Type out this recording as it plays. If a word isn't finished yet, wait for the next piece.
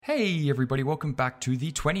Hey everybody, welcome back to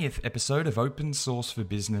the 20th episode of Open Source for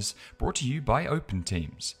Business, brought to you by Open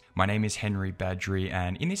Teams. My name is Henry Badgery,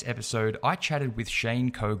 and in this episode I chatted with Shane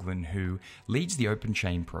Coughlan, who leads the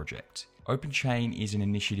OpenChain project. OpenChain is an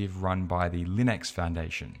initiative run by the Linux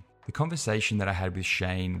Foundation. The conversation that I had with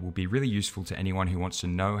Shane will be really useful to anyone who wants to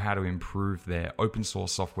know how to improve their open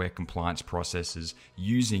source software compliance processes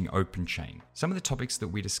using OpenChain. Some of the topics that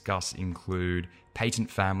we discuss include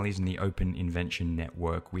patent families and the Open Invention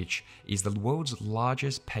Network, which is the world's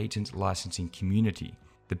largest patent licensing community,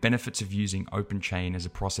 the benefits of using OpenChain as a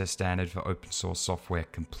process standard for open source software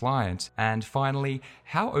compliance, and finally,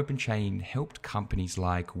 how OpenChain helped companies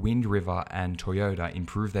like Wind River and Toyota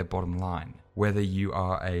improve their bottom line. Whether you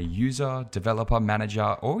are a user, developer,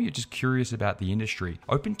 manager, or you're just curious about the industry,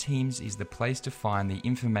 Open Teams is the place to find the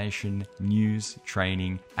information, news,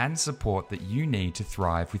 training, and support that you need to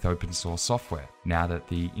thrive with open source software. Now that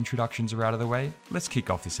the introductions are out of the way, let's kick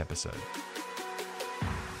off this episode.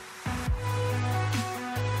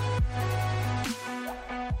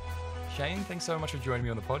 Shane, thanks so much for joining me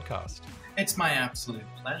on the podcast. It's my absolute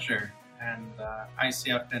pleasure. And I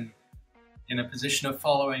see I've been in a position of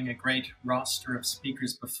following a great roster of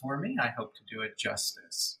speakers before me. I hope to do it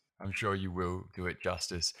justice. I'm sure you will do it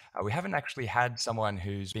justice. We haven't actually had someone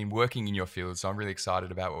who's been working in your field, so I'm really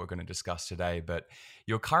excited about what we're going to discuss today. But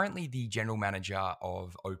you're currently the general manager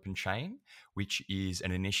of OpenChain, which is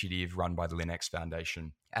an initiative run by the Linux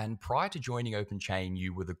Foundation. And prior to joining OpenChain,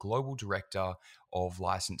 you were the global director of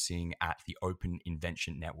licensing at the Open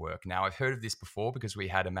Invention Network. Now, I've heard of this before because we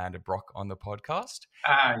had Amanda Brock on the podcast.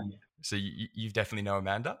 Yeah. So you definitely know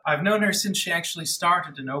Amanda? I've known her since she actually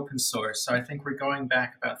started in open source. So I think we're going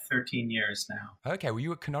back about 13 years now. Okay. Were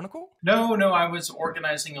you at Canonical? No. I was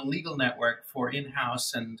organizing a legal network for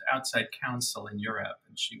in-house and outside counsel in Europe.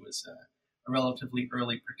 And she was a relatively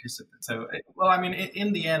early participant. So,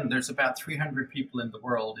 in the end, there's about 300 people in the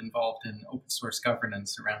world involved in open source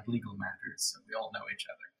governance around legal matters. So we all know each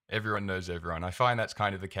other. Everyone knows everyone. I find that's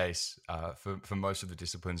kind of the case for most of the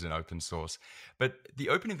disciplines in open source. But the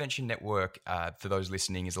Open Invention Network, for those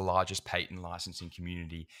listening, is the largest patent licensing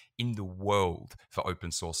community in the world for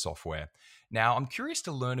open source software. Now, I'm curious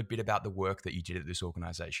to learn a bit about the work that you did at this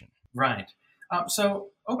organization. Right. So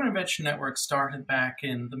Open Invention Network started back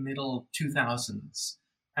in the middle 2000s.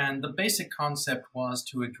 And the basic concept was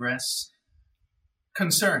to address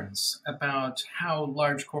concerns about how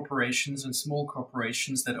large corporations and small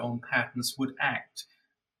corporations that own patents would act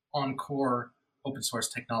on core open source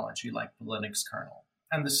technology like the Linux kernel.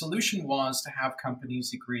 And the solution was to have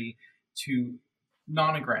companies agree to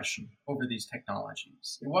non-aggression over these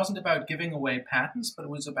technologies. It wasn't about giving away patents, but it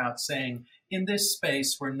was about saying, in this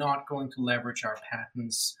space, we're not going to leverage our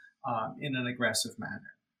patents in an aggressive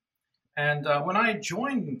manner. And when I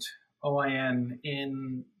joined OIN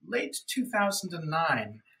in late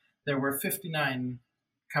 2009, there were 59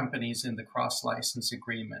 companies in the cross-license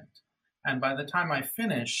agreement. And by the time I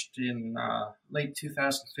finished in late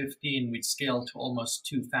 2015, we'd scaled to almost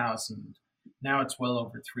 2,000. Now it's well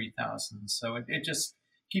over 3,000. So it just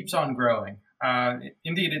keeps on growing.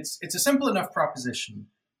 Indeed, it's a simple enough proposition.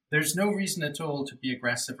 There's no reason at all to be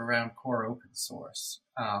aggressive around core open source.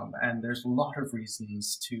 And there's a lot of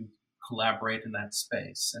reasons to collaborate in that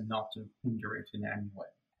space and not to hinder it in any way.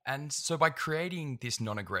 And so by creating this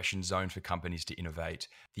non-aggression zone for companies to innovate,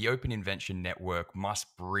 the Open Invention Network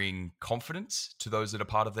must bring confidence to those that are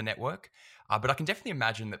part of the network. But I can definitely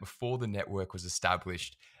imagine that before the network was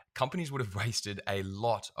established, companies would have wasted a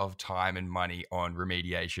lot of time and money on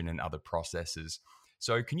remediation and other processes.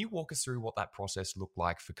 So can you walk us through what that process looked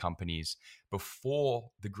like for companies before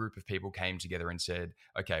the group of people came together and said,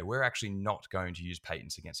 okay, we're actually not going to use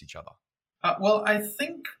patents against each other? Well, I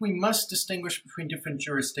think we must distinguish between different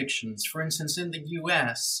jurisdictions. For instance, in the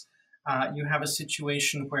US, you have a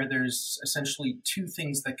situation where there's essentially two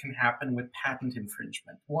things that can happen with patent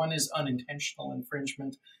infringement. One is unintentional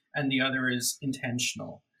infringement, and the other is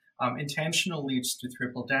intentional. Intentional leads to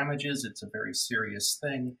triple damages. It's a very serious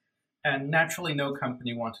thing. And naturally, no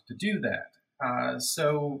company wanted to do that.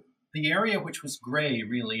 So the area which was gray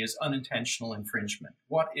really is unintentional infringement.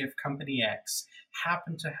 What if company X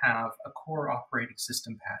happened to have a core operating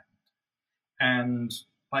system patent, and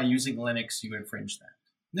by using Linux, you infringe that?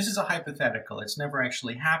 This is a hypothetical. It's never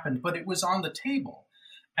actually happened, but it was on the table.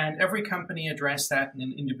 And every company addressed that in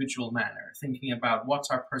an individual manner, thinking about what's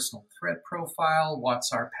our personal threat profile,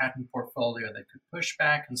 what's our patent portfolio that could push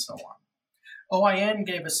back, and so on. OIN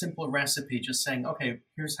gave a simple recipe just saying, okay,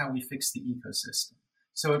 here's how we fix the ecosystem.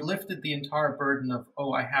 So it lifted the entire burden of,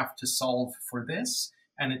 I have to solve for this.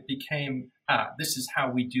 And it became, this is how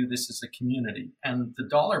we do this as a community. And the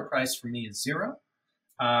dollar price for me is zero.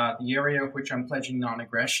 The area of which I'm pledging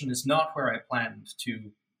non-aggression is not where I planned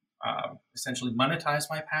to essentially monetize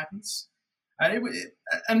my patents.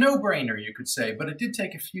 A no-brainer, you could say, but it did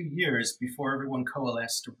take a few years before everyone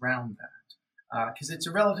coalesced around that, because it's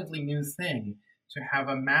a relatively new thing to have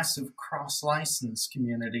a massive cross-license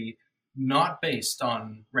community not based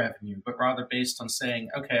on revenue, but rather based on saying,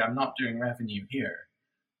 okay, I'm not doing revenue here.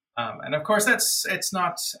 And of course, it's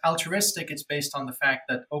not altruistic. It's based on the fact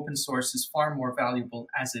that open source is far more valuable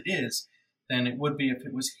as it is than it would be if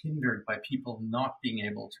it was hindered by people not being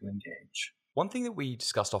able to engage. One thing that we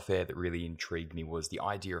discussed off air that really intrigued me was the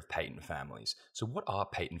idea of patent families. So what are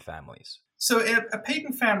patent families? So a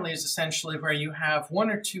patent family is essentially where you have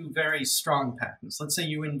one or two very strong patents. Let's say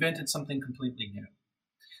you invented something completely new.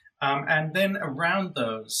 And then around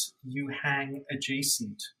those, you hang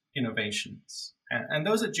adjacent innovations. And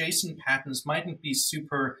those adjacent patents mightn't be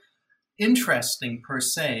super interesting per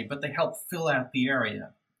se, but they help fill out the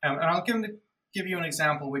area. And I'll give you an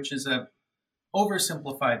example, which is a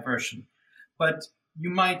oversimplified version. But you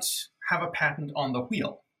might have a patent on the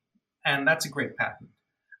wheel, and that's a great patent.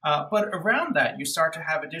 But around that, you start to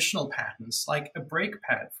have additional patents, like a brake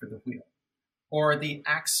pad for the wheel, or the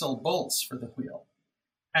axle bolts for the wheel.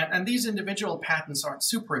 And these individual patents aren't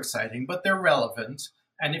super exciting, but they're relevant.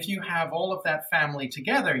 And if you have all of that family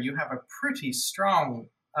together, you have a pretty strong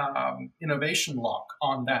innovation lock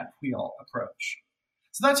on that wheel approach.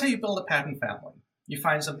 So that's how you build a patent family. You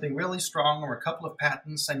find something really strong or a couple of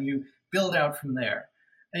patents, and you build out from there.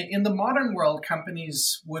 In the modern world,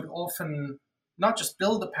 companies would often not just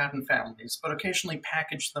build the patent families, but occasionally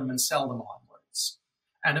package them and sell them onwards.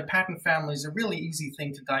 And a patent family is a really easy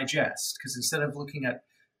thing to digest, because instead of looking at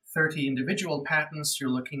 30 individual patents, you're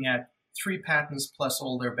looking at 3 patents plus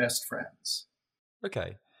all their best friends.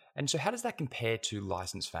 Okay. And so how does that compare to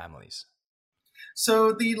license families?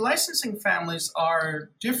 So the licensing families are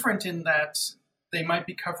different in that they might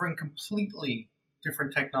be covering completely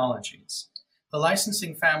different technologies. The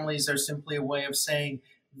licensing families are simply a way of saying,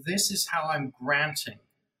 this is how I'm granting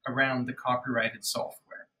around the copyrighted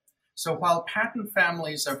software. So while patent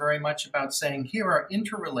families are very much about saying, here are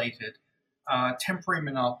interrelated temporary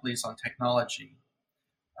monopolies on technology,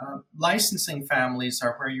 licensing families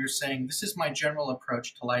are where you're saying, this is my general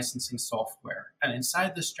approach to licensing software. And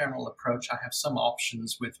inside this general approach, I have some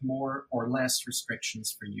options with more or less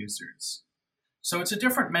restrictions for users. So it's a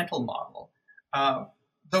different mental model.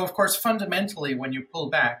 Though, of course, fundamentally, when you pull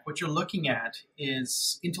back, what you're looking at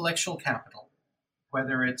is intellectual capital,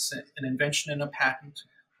 whether it's an invention in a patent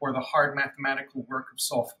or the hard mathematical work of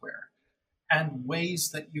software, and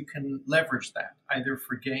ways that you can leverage that, either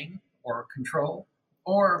for gain or control,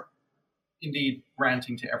 or indeed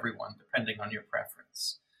granting to everyone, depending on your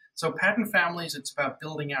preference. So patent families, it's about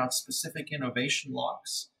building out specific innovation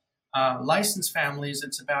locks. License families,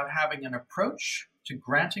 it's about having an approach to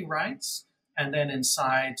granting rights, and then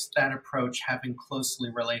inside that approach, having closely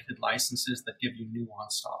related licenses that give you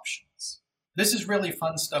nuanced options. This is really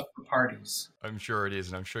fun stuff for parties. I'm sure it is,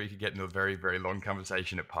 and I'm sure you could get into a very, very long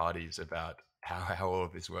conversation at parties about how all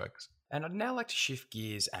of this works. And I'd now like to shift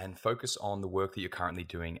gears and focus on the work that you're currently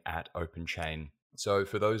doing at OpenChain. So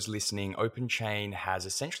for those listening, OpenChain has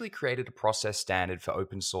essentially created a process standard for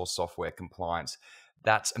open source software compliance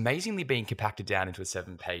that's amazingly being compacted down into a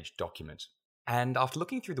 7-page document. And after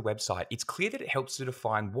looking through the website, it's clear that it helps to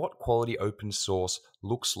define what quality open source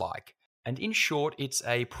looks like. And in short, it's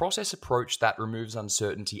a process approach that removes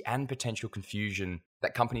uncertainty and potential confusion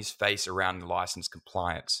that companies face around license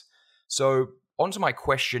compliance. So onto my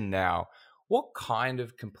question now. What kind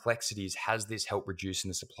of complexities has this helped reduce in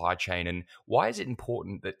the supply chain, and why is it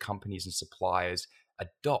important that companies and suppliers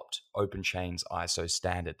adopt OpenChain's ISO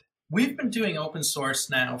standard? We've been doing open source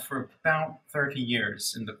now for about 30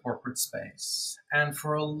 years in the corporate space. And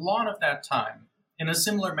for a lot of that time, in a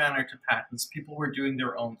similar manner to patents, people were doing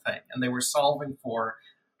their own thing, and they were solving for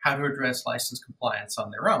how to address license compliance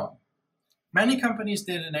on their own. Many companies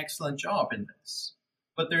did an excellent job in this,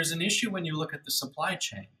 but there's an issue when you look at the supply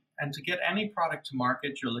chain. And to get any product to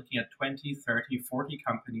market, you're looking at 20, 30, 40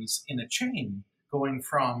 companies in a chain, going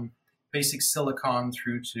from basic silicon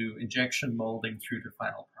through to injection molding through to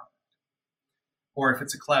final product. Or if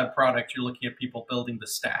it's a cloud product, you're looking at people building the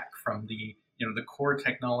stack from the core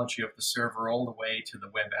technology of the server all the way to the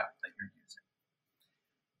web app that you're using.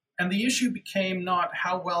 And the issue became not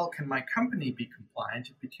how well can my company be compliant,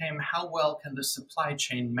 it became how well can the supply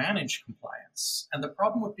chain manage compliance. And the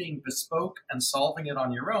problem with being bespoke and solving it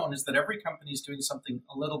on your own is that every company is doing something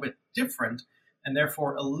a little bit different and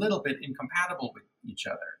therefore a little bit incompatible with each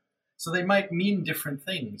other. So they might mean different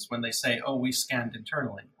things when they say, oh, we scanned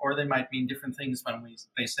internally, or they might mean different things when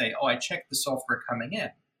they say, oh, I checked the software coming in.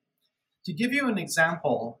 To give you an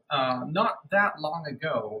example, not that long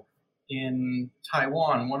ago in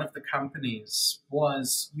Taiwan, one of the companies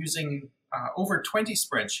was using over 20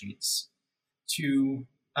 spreadsheets to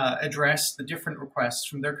address the different requests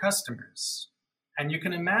from their customers. And you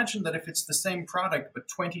can imagine that if it's the same product, but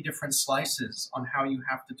 20 different slices on how you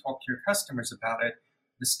have to talk to your customers about it,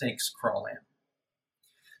 mistakes crawl in.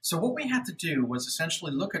 So what we had to do was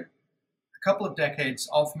essentially look at a couple of decades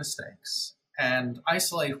of mistakes and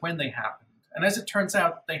isolate when they happened. And as it turns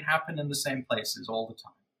out, they happen in the same places all the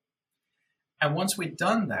time. And once we'd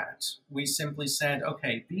done that, we simply said,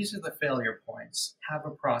 okay, these are the failure points, have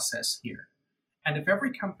a process here. And if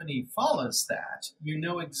every company follows that, you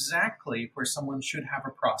know exactly where someone should have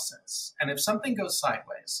a process. And if something goes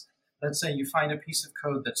sideways, let's say you find a piece of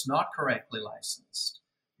code that's not correctly licensed,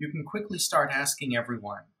 you can quickly start asking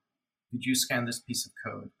everyone, did you scan this piece of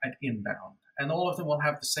code at inbound? And all of them will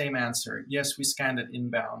have the same answer. Yes, we scanned it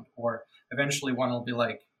inbound. Or eventually one will be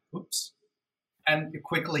like, oops. And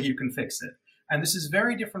quickly you can fix it. And this is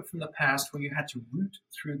very different from the past where you had to root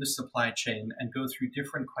through the supply chain and go through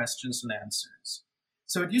different questions and answers.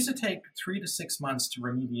 So it used to take 3 to 6 months to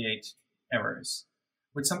remediate errors.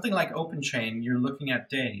 With something like OpenChain, you're looking at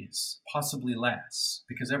days, possibly less,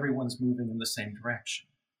 because everyone's moving in the same direction.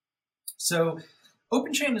 So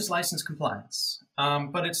OpenChain is license compliance,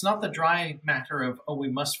 but it's not the dry matter of, oh, we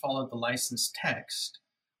must follow the license text.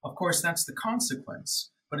 Of course, that's the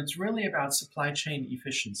consequence, but it's really about supply chain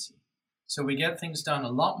efficiency. So we get things done a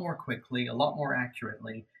lot more quickly, a lot more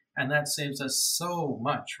accurately, and that saves us so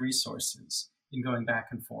much resources in going back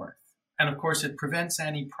and forth. And of course, it prevents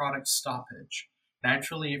any product stoppage.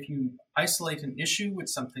 Naturally, if you isolate an issue with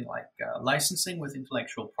something like licensing with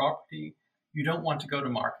intellectual property, you don't want to go to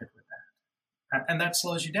market with that. And that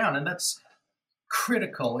slows you down, and that's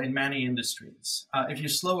critical in many industries. If you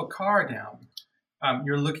slow a car down,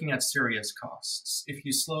 you're looking at serious costs. If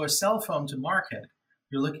you slow a cell phone to market,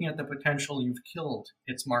 you're looking at the potential you've killed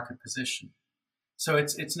its market position. So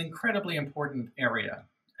it's an incredibly important area.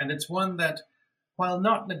 And it's one that, while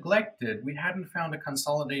not neglected, we hadn't found a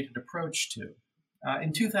consolidated approach to.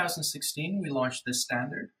 In 2016, we launched this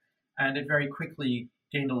standard, and it very quickly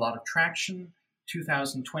gained a lot of traction.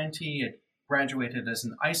 2020, it graduated as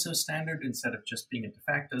an ISO standard instead of just being a de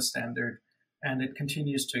facto standard, and it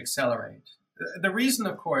continues to accelerate. The reason,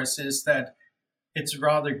 of course, is that it's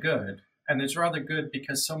rather good. And it's rather good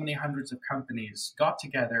because so many hundreds of companies got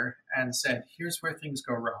together and said, here's where things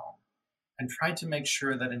go wrong, and tried to make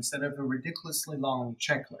sure that instead of a ridiculously long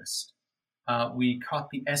checklist, we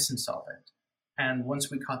caught the essence of it. And once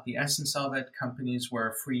we caught the essence of it, companies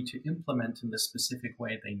were free to implement in the specific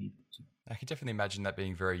way they needed to. I can definitely imagine that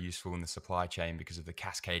being very useful in the supply chain because of the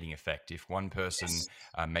cascading effect. If one person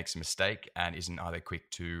makes a mistake and isn't either quick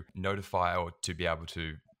to notify or to be able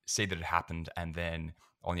to see that it happened and then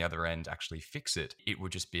on the other end actually fix it, it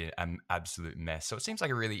would just be an absolute mess. So it seems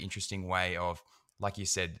like a really interesting way of, like you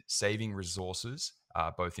said, saving resources,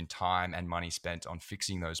 both in time and money spent on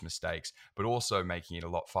fixing those mistakes, but also making it a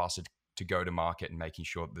lot faster to go to market and making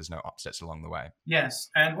sure that there's no upsets along the way. Yes.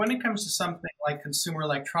 And when it comes to something like consumer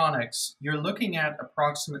electronics, you're looking at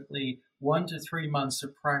approximately 1 to 3 months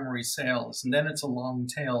of primary sales, and then it's a long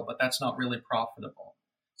tail, but that's not really profitable.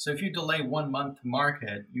 So if you delay 1 month to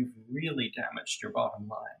market, you've really damaged your bottom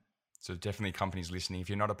line. So definitely companies listening, if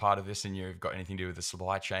you're not a part of this and you've got anything to do with the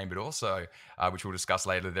supply chain, but also, which we'll discuss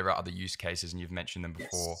later, there are other use cases and you've mentioned them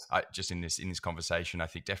before, just in this conversation. I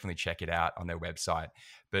think definitely check it out on their website.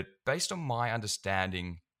 But based on my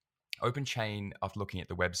understanding, OpenChain, after looking at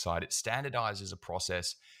the website, it standardizes a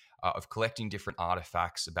process of collecting different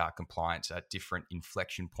artifacts about compliance at different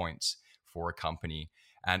inflection points for a company.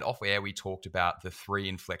 And off air, we talked about the 3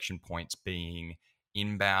 inflection points being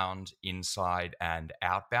inbound, inside, and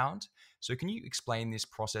outbound. So can you explain this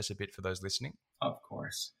process a bit for those listening? Of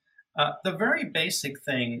course. The very basic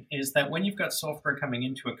thing is that when you've got software coming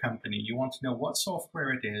into a company, you want to know what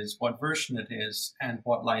software it is, what version it is, and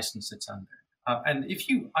what license it's under. And if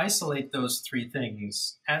you isolate those 3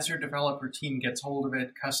 things, as your developer team gets hold of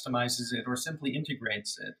it, customizes it, or simply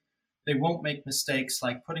integrates it, they won't make mistakes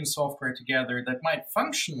like putting software together that might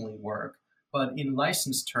functionally work, but in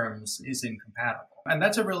license terms is incompatible. And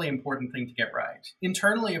that's a really important thing to get right.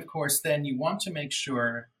 Internally, of course, then you want to make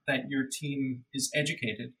sure that your team is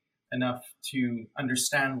educated enough to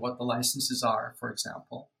understand what the licenses are, for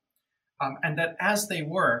example, and that as they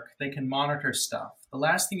work, they can monitor stuff. The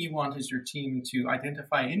last thing you want is your team to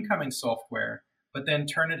identify incoming software, but then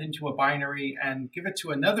turn it into a binary and give it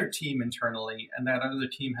to another team internally, and that other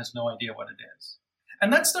team has no idea what it is.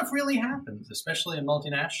 And that stuff really happens, especially in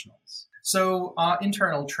multinationals. So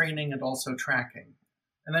internal training and also tracking.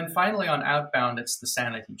 And then finally on outbound, it's the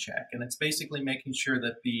sanity check. And it's basically making sure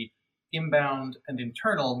that the inbound and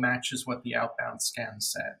internal matches what the outbound scan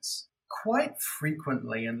says. Quite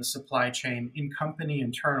frequently in the supply chain, in company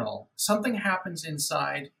internal, something happens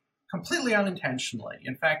inside completely unintentionally.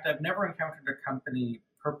 In fact, I've never encountered a company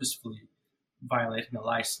purposefully violating a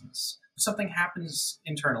license. Something happens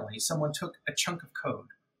internally. Someone took a chunk of code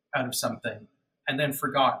out of something and then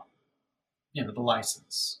forgot, the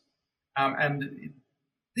license. And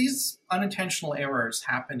these unintentional errors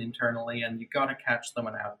happen internally, and you got to catch them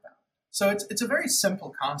on outbound. So it's a very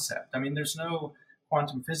simple concept. I mean, there's no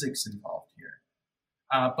quantum physics involved here,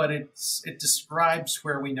 but it describes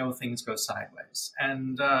where we know things go sideways.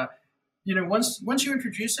 And once you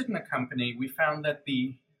introduce it in a company, we found that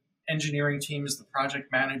the engineering teams, the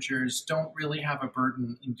project managers, don't really have a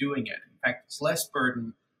burden in doing it. In fact, it's less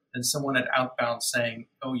burden than someone at outbound saying,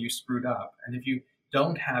 "Oh, you screwed up." And if you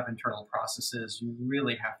don't have internal processes, you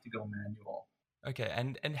really have to go manual. Okay,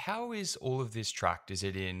 and how is all of this tracked? Is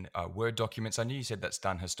it in Word documents? I know you said that's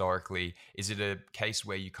done historically. Is it a case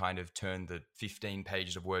where you kind of turn the 15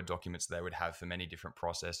 pages of Word documents they would have for many different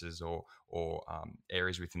processes or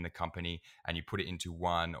areas within the company, and you put it into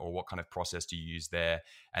one, or what kind of process do you use there?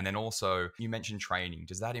 And then also, you mentioned training.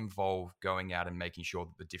 Does that involve going out and making sure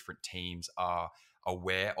that the different teams are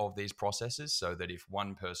aware of these processes, so that if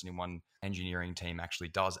one person in one engineering team actually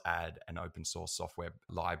does add an open source software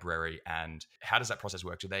library, and how does that process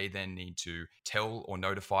work? Do they then need to tell or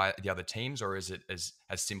notify the other teams, or is it as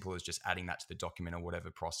simple as just adding that to the document or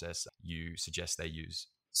whatever process you suggest they use?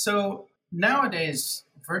 So nowadays,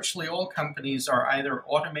 virtually all companies are either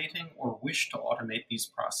automating or wish to automate these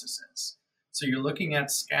processes. So you're looking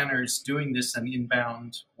at scanners doing this in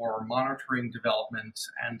inbound, or monitoring development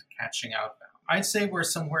and catching outbound. I'd say we're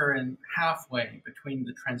somewhere in halfway between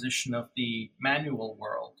the transition of the manual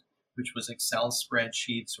world, which was Excel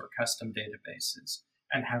spreadsheets or custom databases,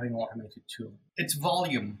 and having automated tooling. It's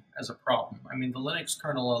volume as a problem. I mean, the Linux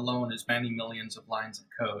kernel alone is many millions of lines of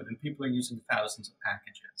code, and people are using thousands of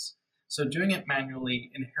packages. So doing it manually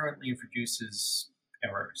inherently introduces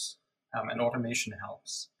errors, and automation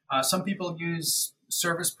helps. Some people use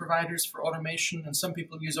service providers for automation, and some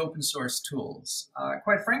people use open source tools.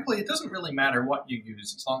 Quite frankly, it doesn't really matter what you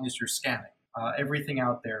use as long as you're scanning. Everything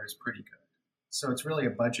out there is pretty good. So it's really a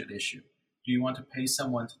budget issue. Do you want to pay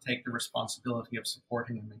someone to take the responsibility of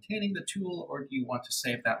supporting and maintaining the tool, or do you want to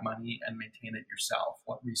save that money and maintain it yourself?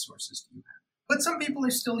 What resources do you have? But some people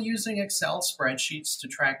are still using Excel spreadsheets to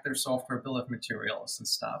track their software bill of materials and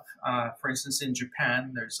stuff. For instance, in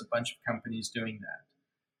Japan, there's a bunch of companies doing that.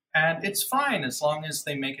 And it's fine as long as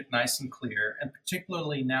they make it nice and clear. And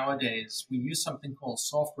particularly nowadays, we use something called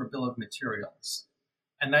software bill of materials.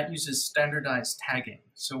 And that uses standardized tagging.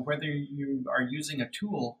 So whether you are using a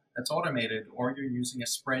tool that's automated or you're using a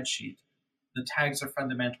spreadsheet, the tags are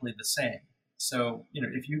fundamentally the same. So,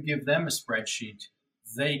 if you give them a spreadsheet,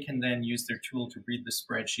 they can then use their tool to read the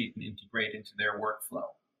spreadsheet and integrate into their workflow.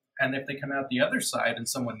 And if they come out the other side and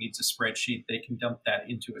someone needs a spreadsheet, they can dump that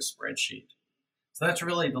into a spreadsheet. So that's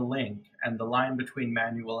really the link, and the line between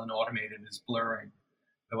manual and automated is blurring.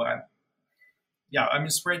 So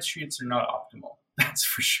spreadsheets are not optimal, that's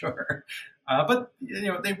for sure. But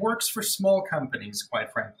they works for small companies,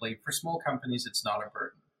 quite frankly. For small companies, it's not a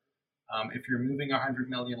burden. If you're moving 100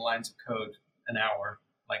 million lines of code an hour,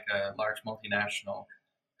 like a large multinational,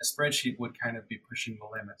 a spreadsheet would kind of be pushing the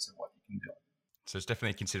limits of what you can do. So it's definitely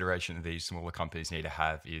a consideration that these smaller companies need to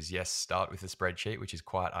have is, yes, start with a spreadsheet, which is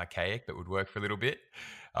quite archaic, but would work for a little bit,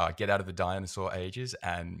 get out of the dinosaur ages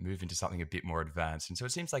and move into something a bit more advanced. And so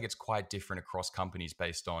it seems like it's quite different across companies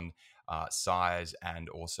based on size and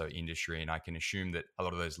also industry. And I can assume that a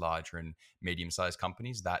lot of those larger and medium-sized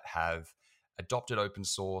companies that have adopted open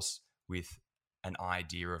source with an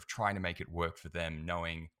idea of trying to make it work for them,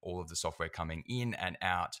 knowing all of the software coming in and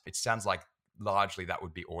out, it sounds like largely that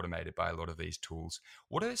would be automated by a lot of these tools.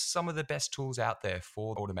 What are some of the best tools out there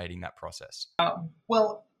for automating that process?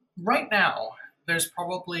 Well, right now, there's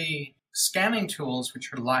probably scanning tools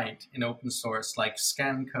which are light in open source, like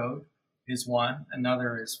scan code is one.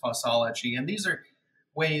 Another is Fossology. And these are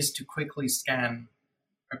ways to quickly scan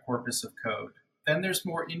a corpus of code. Then there's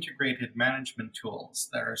more integrated management tools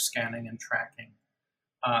that are scanning and tracking,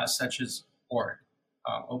 such as ORD,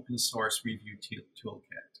 Open Source Review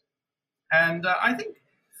Toolkit. And I think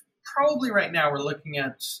probably right now we're looking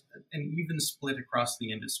at an even split across the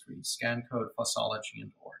industry, scan code, Fossology,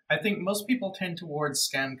 and ORD. I think most people tend towards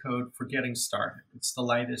scan code for getting started. It's the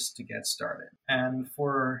lightest to get started. And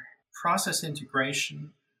for process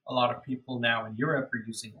integration, a lot of people now in Europe are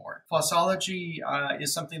using ORD. Fossology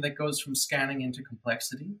is something that goes from scanning into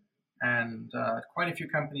complexity. and quite a few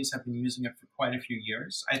companies have been using it for quite a few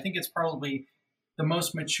years. I think it's probably the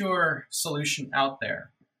most mature solution out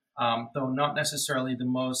there, though not necessarily the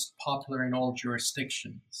most popular in all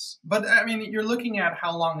jurisdictions. But I mean, you're looking at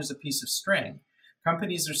how long is a piece of string.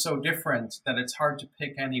 Companies are so different that it's hard to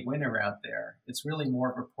pick any winner out there. It's really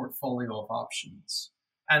more of a portfolio of options.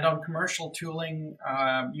 And on commercial tooling,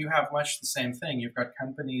 you have much the same thing. You've got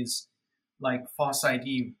companies like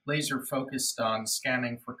FOSS-ID, laser focused on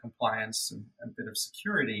scanning for compliance and a bit of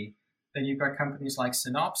security. Then you've got companies like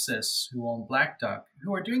Synopsys, who own Black Duck,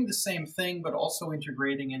 who are doing the same thing, but also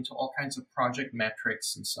integrating into all kinds of project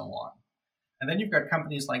metrics and so on. And then you've got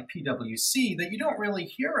companies like PwC that you don't really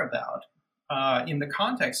hear about in the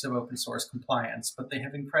context of open source compliance, but they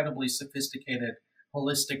have incredibly sophisticated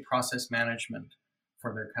holistic process management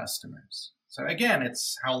for their customers. So again,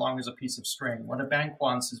 it's how long is a piece of string. What a bank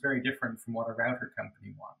wants is very different from what a router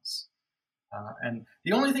company wants. And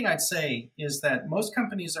the only thing I'd say is that most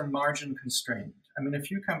companies are margin constrained. I mean, a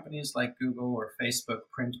few companies like Google or Facebook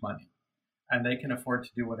print money, and they can afford to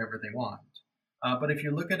do whatever they want. But if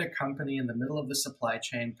you look at a company in the middle of the supply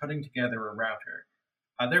chain putting together a router,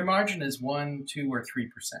 their margin is 1%, 2%, or 3%,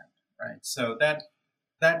 right? So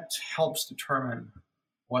that helps determine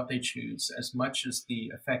what they choose as much as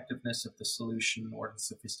the effectiveness of the solution or the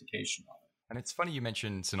sophistication of it. And it's funny you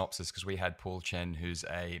mentioned Synopsys because we had Paul Chen, who's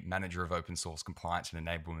a manager of open source compliance and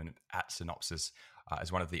enablement at Synopsys,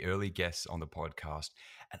 as one of the early guests on the podcast.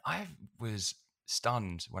 And I was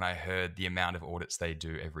stunned when I heard the amount of audits they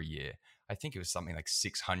do every year. I think it was something like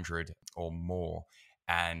 600 or more.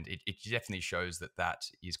 And it definitely shows that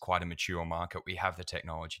is quite a mature market. We have the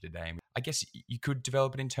technology today. I guess you could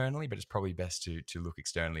develop it internally, but it's probably best to look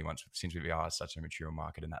externally since we are such a mature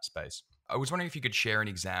market in that space. I was wondering if you could share an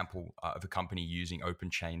example of a company using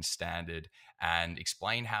OpenChain standard and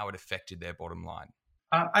explain how it affected their bottom line.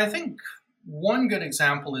 I think one good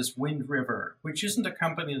example is Wind River, which isn't a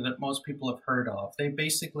company that most people have heard of. They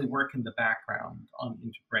basically work in the background on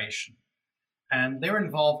integration. And they're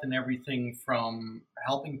involved in everything from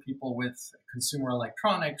helping people with consumer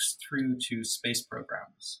electronics through to space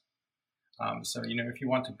programs. So, if you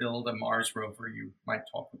want to build a Mars rover, you might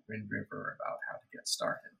talk with Wind River about how to get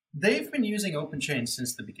started. They've been using OpenChain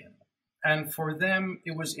since the beginning. And for them,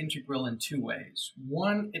 it was integral in two ways.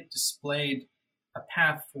 One, it displayed a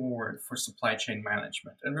path forward for supply chain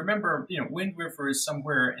management. And remember, Wind River is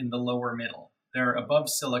somewhere in the lower middle. They're above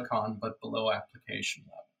silicon, but below application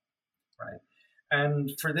level, right?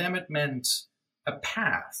 And for them, it meant a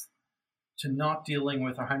path to not dealing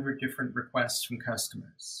with 100 different requests from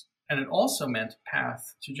customers. And it also meant a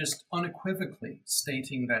path to just unequivocally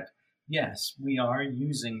stating that, yes, we are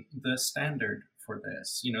using the standard for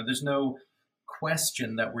this. There's no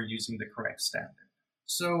question that we're using the correct standard.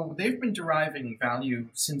 So they've been deriving value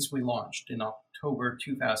since we launched in October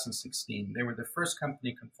 2016. They were the first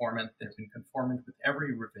company conformant. They've been conformant with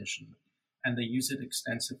every revision, and they use it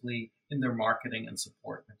extensively in their marketing and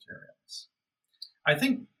support materials. I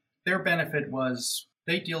think their benefit was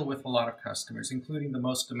they deal with a lot of customers, including the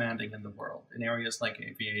most demanding in the world, in areas like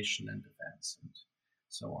aviation and defense and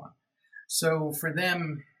so on. So for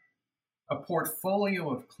them, a portfolio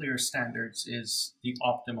of clear standards is the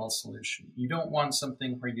optimal solution. You don't want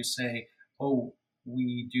something where you say, oh,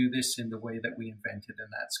 we do this in the way that we invented, and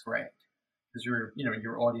that's great. Because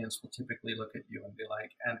your audience will typically look at you and be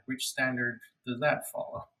like, and which standard does that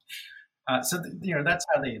follow? So that's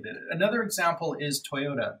how they did it. Another example is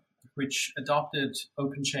Toyota, which adopted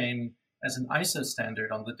OpenChain as an ISO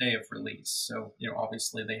standard on the day of release. So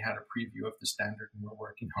obviously they had a preview of the standard and were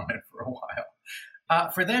working on it for a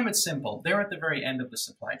while. For them, it's simple. They're at the very end of the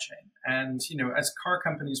supply chain, and as car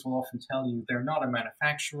companies will often tell you, they're not a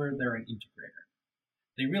manufacturer; they're an integrator.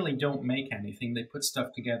 They really don't make anything. They put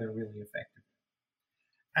stuff together really effectively.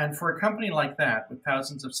 And for a company like that, with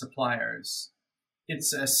thousands of suppliers,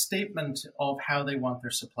 it's a statement of how they want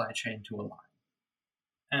their supply chain to align.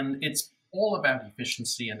 And it's all about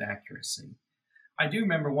efficiency and accuracy. I do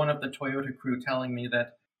remember one of the Toyota crew telling me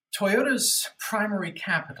that Toyota's primary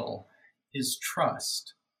capital is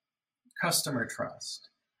trust, customer trust.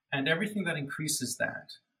 And everything that increases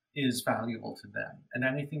that is valuable to them, and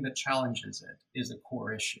anything that challenges it is a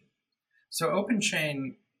core issue. So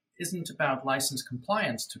OpenChain isn't about license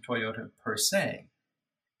compliance to Toyota per se.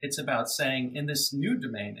 It's about saying, in this new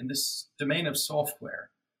domain, in this domain of software,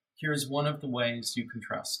 here's one of the ways you can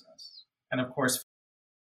trust us. And of course,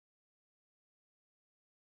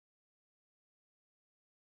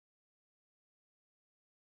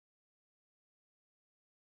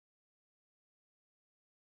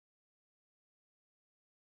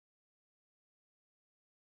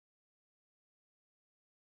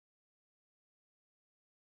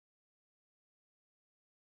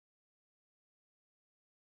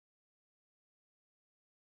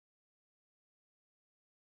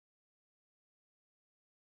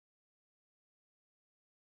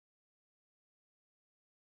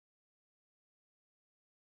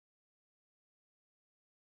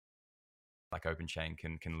 like OpenChain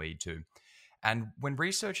can lead to. And when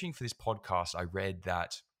researching for this podcast, I read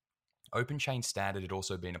that OpenChain standard had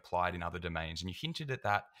also been applied in other domains, and you hinted at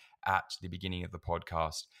that at the beginning of the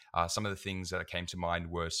podcast. Some of the things that came to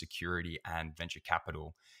mind were security and venture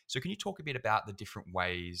capital. So can you talk a bit about the different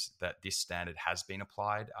ways that this standard has been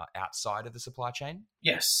applied outside of the supply chain?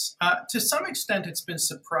 Yes. To some extent, it's been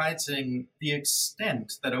surprising the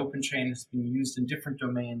extent that OpenChain has been used in different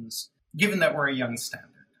domains, given that we're a young standard.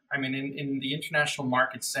 I mean, in the international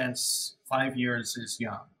market sense, 5 years is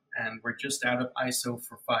young, and we're just out of ISO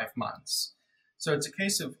for 5 months. So it's a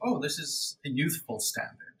case of, this is a youthful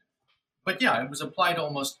standard. But yeah, it was applied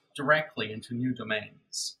almost directly into new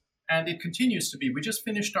domains. And it continues to be. We just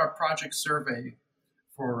finished our project survey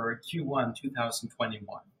for Q1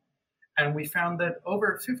 2021. And we found that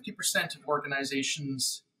over 50% of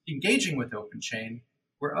organizations engaging with OpenChain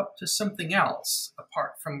were up to something else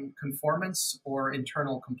apart from conformance or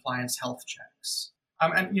internal compliance health checks.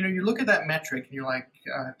 And you look at that metric and you're like,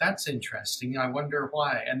 that's interesting. I wonder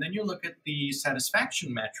why. And then you look at the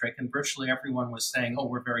satisfaction metric and virtually everyone was saying,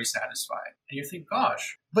 we're very satisfied. And you think,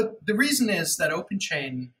 gosh. But the reason is that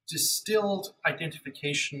OpenChain distilled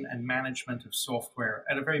identification and management of software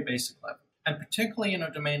at a very basic level. And particularly in a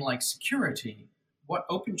domain like security, what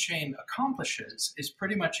OpenChain accomplishes is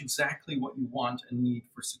pretty much exactly what you want and need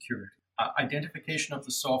for security. Identification of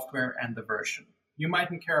the software and the version. You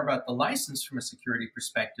mightn't care about the license from a security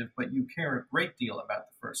perspective, but you care a great deal about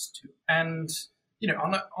the first two. And,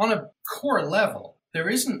 on a core level, there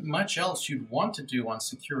isn't much else you'd want to do on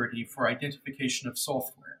security for identification of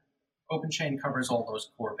software. OpenChain covers all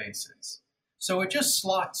those core bases. So it just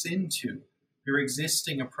slots into your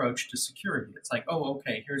existing approach to security. It's like,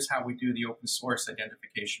 okay, here's how we do the open source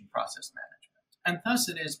identification process management. And thus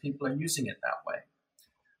it is people are using it that way.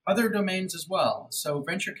 Other domains as well. So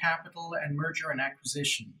venture capital and merger and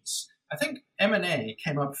acquisitions. I think M&A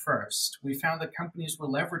came up first. We found that companies were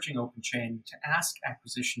leveraging OpenChain to ask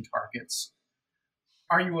acquisition targets,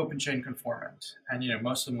 are you OpenChain conformant? And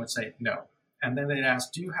most of them would say no. And then they'd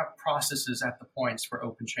ask, do you have processes at the points where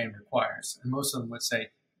OpenChain requires? And most of them would say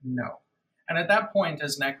no. And at that point,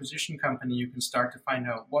 as an acquisition company, you can start to find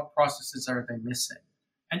out what processes are they missing.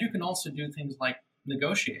 And you can also do things like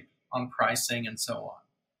negotiate on pricing and so on.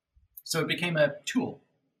 So it became a tool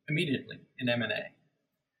immediately in M&A.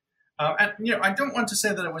 I don't want to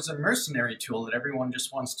say that it was a mercenary tool that everyone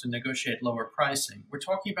just wants to negotiate lower pricing. We're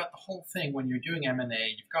talking about the whole thing. When you're doing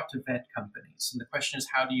M&A, you've got to vet companies. And the question is,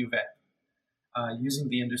 how do you vet? Using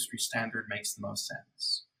the industry standard makes the most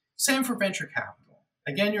sense. Same for venture capital.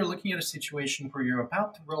 Again, you're looking at a situation where you're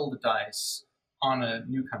about to roll the dice on a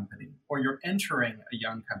new company, or you're entering a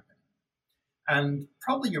young company. And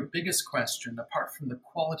probably your biggest question, apart from the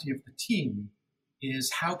quality of the team,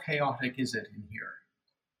 is how chaotic is it in here?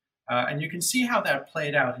 And you can see how that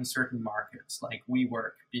played out in certain markets, like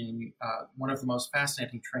WeWork being one of the most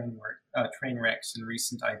fascinating train wrecks in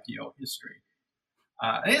recent IPO history.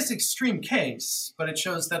 It's an extreme case, but it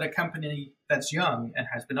shows that a company that's young and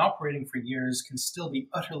has been operating for years can still be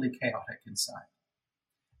utterly chaotic inside.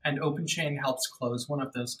 And OpenChain helps close one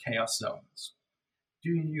of those chaos zones. Do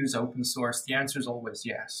you use open source? The answer is always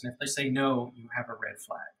yes. And if they say no, you have a red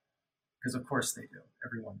flag. Because of course they do.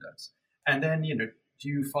 Everyone does. And then, do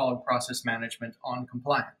you follow process management on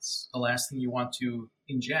compliance? The last thing you want to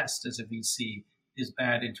ingest as a VC is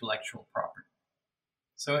bad intellectual property.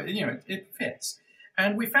 So, it fits.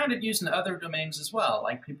 And we found it used in other domains as well,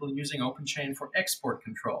 like people using OpenChain for export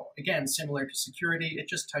control. Again, similar to security, it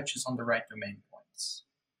just touches on the right domain points.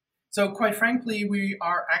 So quite frankly, we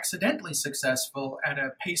are accidentally successful at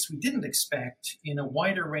a pace we didn't expect in a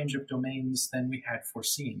wider range of domains than we had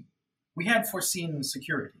foreseen. We had foreseen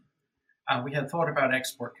security. We had thought about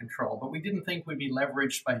export control, but we didn't think we'd be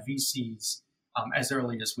leveraged by VCs as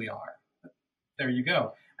early as we are. But there you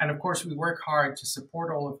go. And of course, we work hard to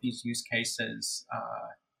support all of these use cases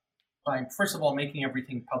by, first of all, making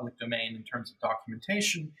everything public domain in terms of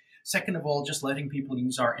documentation. Second of all, just letting people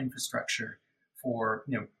use our infrastructure for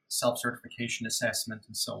self-certification assessment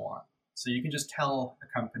and so on. So you can just tell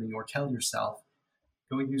a company or tell yourself,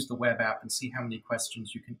 go use the web app and see how many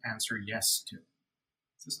questions you can answer yes to.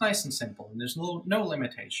 So it's nice and simple, and there's no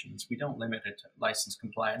limitations. We don't limit it to license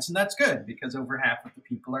compliance, and that's good because over half of the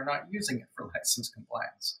people are not using it for license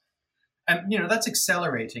compliance. And that's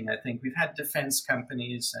accelerating, I think. We've had defense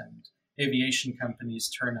companies and aviation companies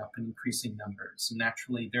turn up in increasing numbers, and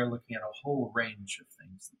naturally they're looking at a whole range of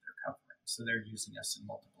things that they're covering. So they're using us in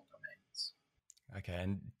multiple domains. Okay,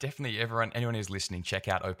 and definitely anyone who's listening, check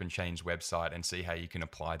out OpenChain's website and see how you can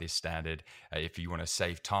apply this standard. If you want to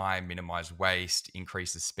save time, minimize waste,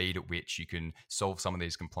 increase the speed at which you can solve some of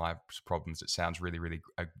these compliance problems, it sounds really, really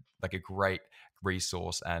like a great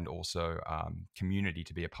resource and also community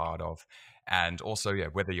to be a part of. And also, yeah,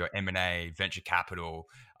 whether you're M&A, venture capital,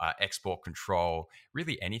 export control,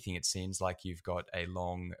 really anything, it seems like you've got a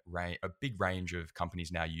big range of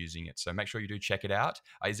companies now using it. So make sure you do check it out.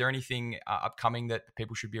 Is there anything upcoming that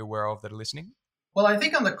people should be aware of that are listening? Well, I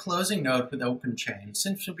think on the closing note with OpenChain,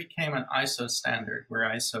 since it became an ISO standard, we're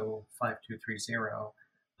ISO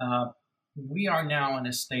 5230, we are now in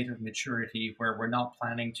a state of maturity where we're not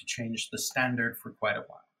planning to change the standard for quite a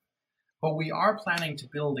while. But we are planning to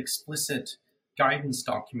build explicit guidance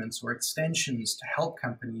documents or extensions to help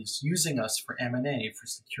companies using us for M&A, for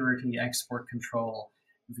security, export control,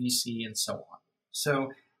 VC, and so on.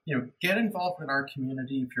 So, get involved with our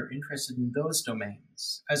community if you're interested in those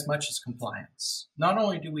domains as much as compliance. Not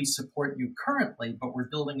only do we support you currently, but we're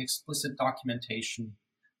building explicit documentation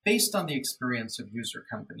based on the experience of user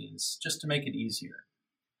companies, just to make it easier.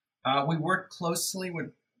 We work closely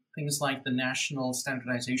with things like the national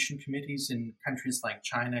standardization committees in countries like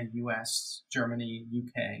China, US, Germany,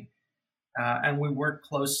 UK. And we work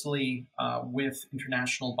closely with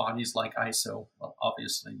international bodies like ISO, well,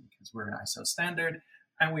 obviously, because we're an ISO standard.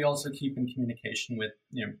 And we also keep in communication with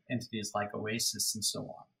entities like OASIS and so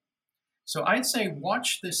on. So I'd say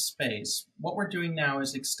watch this space. What we're doing now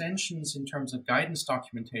is extensions in terms of guidance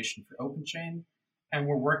documentation for OpenChain, and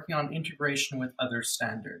we're working on integration with other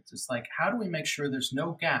standards. It's like, how do we make sure there's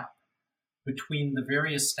no gap between the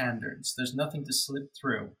various standards? There's nothing to slip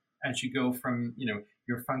through as you go from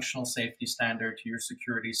your functional safety standard to your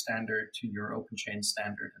security standard to your OpenChain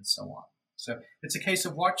standard and so on. So it's a case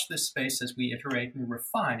of watch this space as we iterate and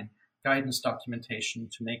refine guidance documentation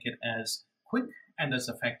to make it as quick and as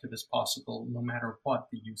effective as possible, no matter what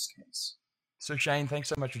the use case. So Shane, thanks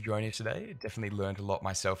so much for joining us today. Definitely learned a lot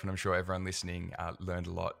myself, and I'm sure everyone listening learned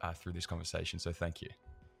a lot through this conversation. So thank you.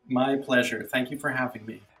 My pleasure. Thank you for having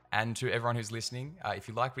me. And to everyone who's listening, if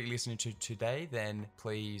you like what you're listening to today, then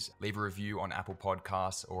please leave a review on Apple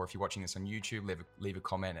Podcasts, or if you're watching this on YouTube, leave a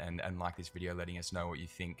comment and like this video, letting us know what you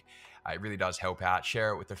think. It really does help out. Share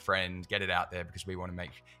it with a friend, get it out there, because we want to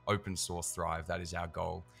make open source thrive. That is our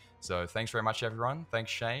goal. So thanks very much, everyone.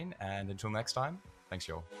 Thanks, Shane. And until next time, thanks,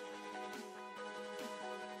 y'all.